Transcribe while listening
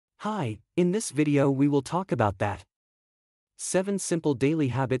Hi, in this video we will talk about that. 7 simple daily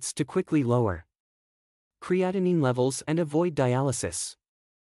habits to quickly lower creatinine levels and avoid dialysis.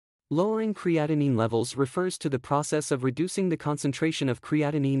 Lowering creatinine levels refers to the process of reducing the concentration of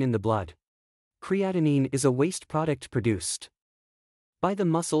creatinine in the blood. Creatinine is a waste product produced by the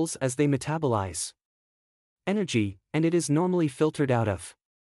muscles as they metabolize energy, and it is normally filtered out of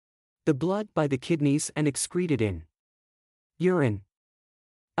the blood by the kidneys and excreted in urine.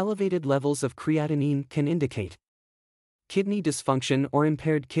 Elevated levels of creatinine can indicate kidney dysfunction or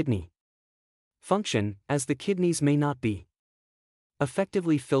impaired kidney function, as the kidneys may not be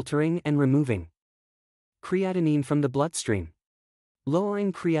effectively filtering and removing creatinine from the bloodstream.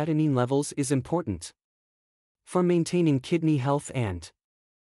 Lowering creatinine levels is important for maintaining kidney health and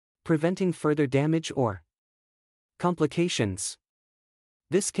preventing further damage or complications.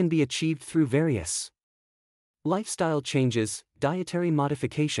 This can be achieved through various lifestyle changes, dietary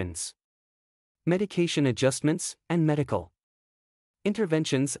modifications, medication adjustments, and medical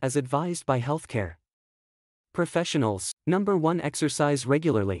interventions as advised by healthcare professionals. Number 1. Exercise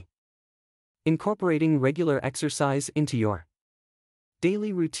regularly. Incorporating regular exercise into your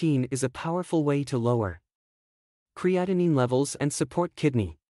daily routine is a powerful way to lower creatinine levels and support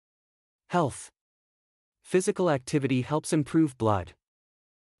kidney health. Physical activity helps improve blood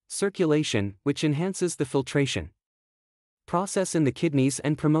circulation, which enhances the filtration process in the kidneys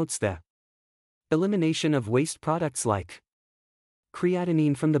and promotes the elimination of waste products like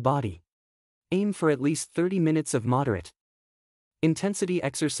creatinine from the body. Aim for at least 30 minutes of moderate intensity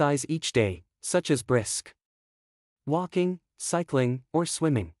exercise each day, such as brisk walking, cycling, or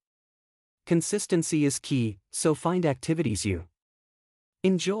swimming. Consistency is key, so find activities you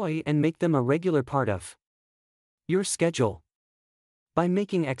enjoy and make them a regular part of your schedule. By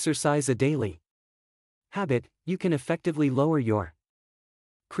making exercise a daily habit, you can effectively lower your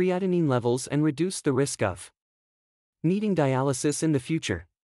creatinine levels and reduce the risk of needing dialysis in the future.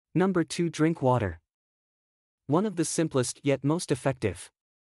 Number 2. Drink water. One of the simplest yet most effective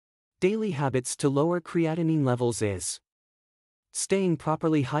daily habits to lower creatinine levels is staying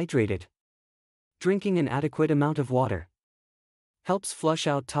properly hydrated. Drinking an adequate amount of water helps flush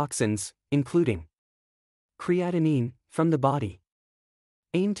out toxins, including creatinine, from the body.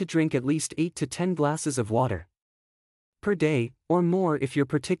 Aim to drink at least 8 to 10 glasses of water per day, or more if you're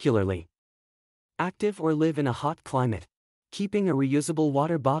particularly active or live in a hot climate. Keeping a reusable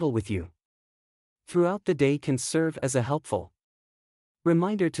water bottle with you throughout the day can serve as a helpful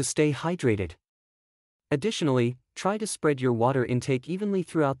reminder to stay hydrated. Additionally, try to spread your water intake evenly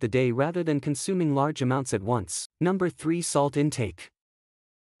throughout the day rather than consuming large amounts at once. Number 3. Salt intake.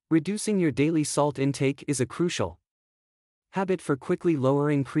 Reducing your daily salt intake is a crucial habit for quickly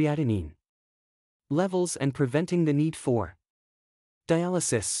lowering creatinine levels and preventing the need for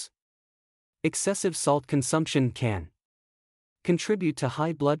dialysis. Excessive salt consumption can contribute to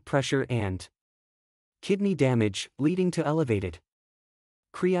high blood pressure and kidney damage, leading to elevated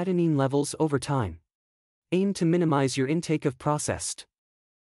creatinine levels over time. Aim to minimize your intake of processed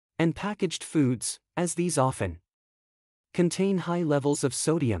and packaged foods, as these often contain high levels of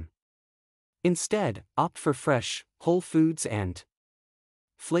sodium. Instead, opt for fresh, whole foods and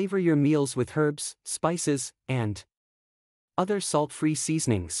flavor your meals with herbs, spices, and other salt-free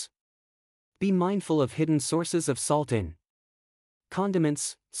seasonings. Be mindful of hidden sources of salt in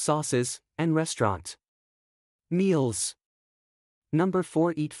condiments, sauces, and restaurant meals. Number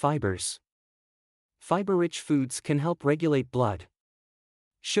 4. Eat fibers. Fiber-rich foods can help regulate blood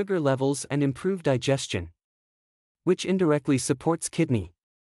sugar levels and improve digestion, which indirectly supports kidney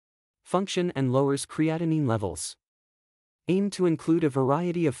function and lowers creatinine levels. Aim to include a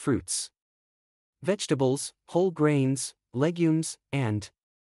variety of fruits, vegetables, whole grains, legumes, and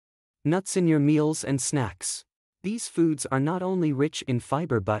nuts in your meals and snacks. These foods are not only rich in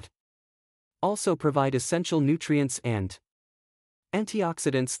fiber but also provide essential nutrients and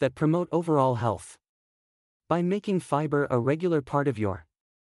antioxidants that promote overall health. By making fiber a regular part of your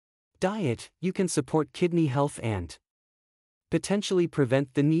diet, you can support kidney health and potentially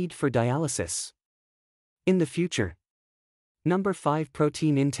prevent the need for dialysis in the future. Number 5.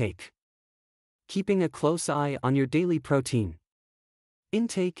 Protein intake. Keeping a close eye on your daily protein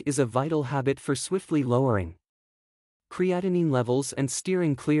intake is a vital habit for swiftly lowering creatinine levels and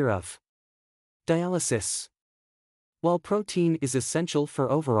steering clear of dialysis. While protein is essential for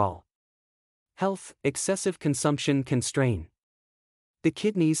overall health, excessive consumption can strain the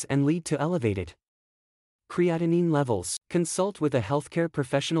kidneys and lead to elevated creatinine levels. Consult with a healthcare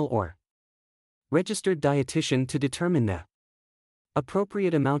professional or registered dietitian to determine the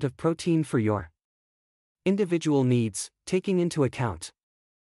appropriate amount of protein for your individual needs, taking into account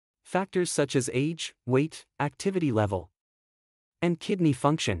Factors such as age, weight, activity level, and kidney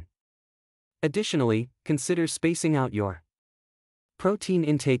function. Additionally, consider spacing out your protein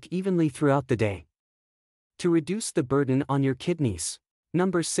intake evenly throughout the day to reduce the burden on your kidneys.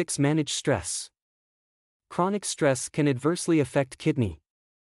 Number 6. Manage stress. Chronic stress can adversely affect kidney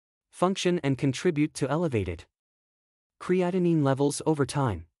function and contribute to elevated creatinine levels over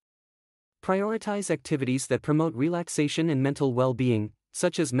time. Prioritize activities that promote relaxation and mental well-being,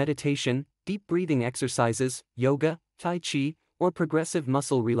 such as meditation, deep breathing exercises, yoga, tai chi, or progressive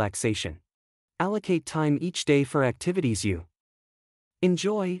muscle relaxation. Allocate time each day for activities you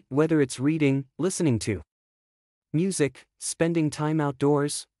enjoy, whether it's reading, listening to music, spending time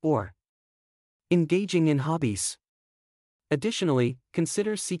outdoors, or engaging in hobbies. Additionally,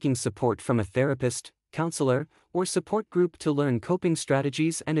 consider seeking support from a therapist, counselor, or support group to learn coping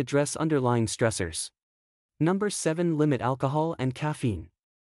strategies and address underlying stressors. Number 7. Limit alcohol and caffeine.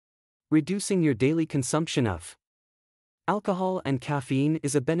 Reducing your daily consumption of alcohol and caffeine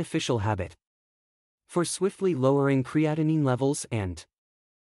is a beneficial habit for swiftly lowering creatinine levels and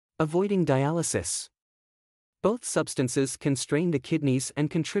avoiding dialysis. Both substances can strain the kidneys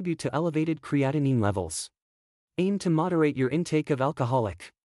and contribute to elevated creatinine levels. Aim to moderate your intake of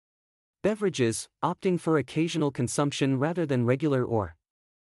alcoholic beverages, opting for occasional consumption rather than regular or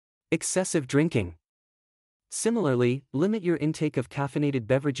excessive drinking. Similarly, limit your intake of caffeinated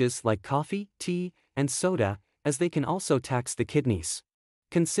beverages like coffee, tea, and soda, as they can also tax the kidneys.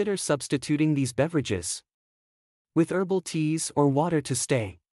 Consider substituting these beverages with herbal teas or water to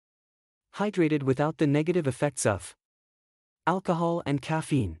stay hydrated without the negative effects of alcohol and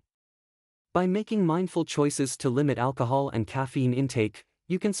caffeine. By making mindful choices to limit alcohol and caffeine intake,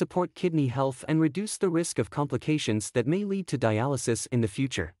 you can support kidney health and reduce the risk of complications that may lead to dialysis in the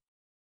future.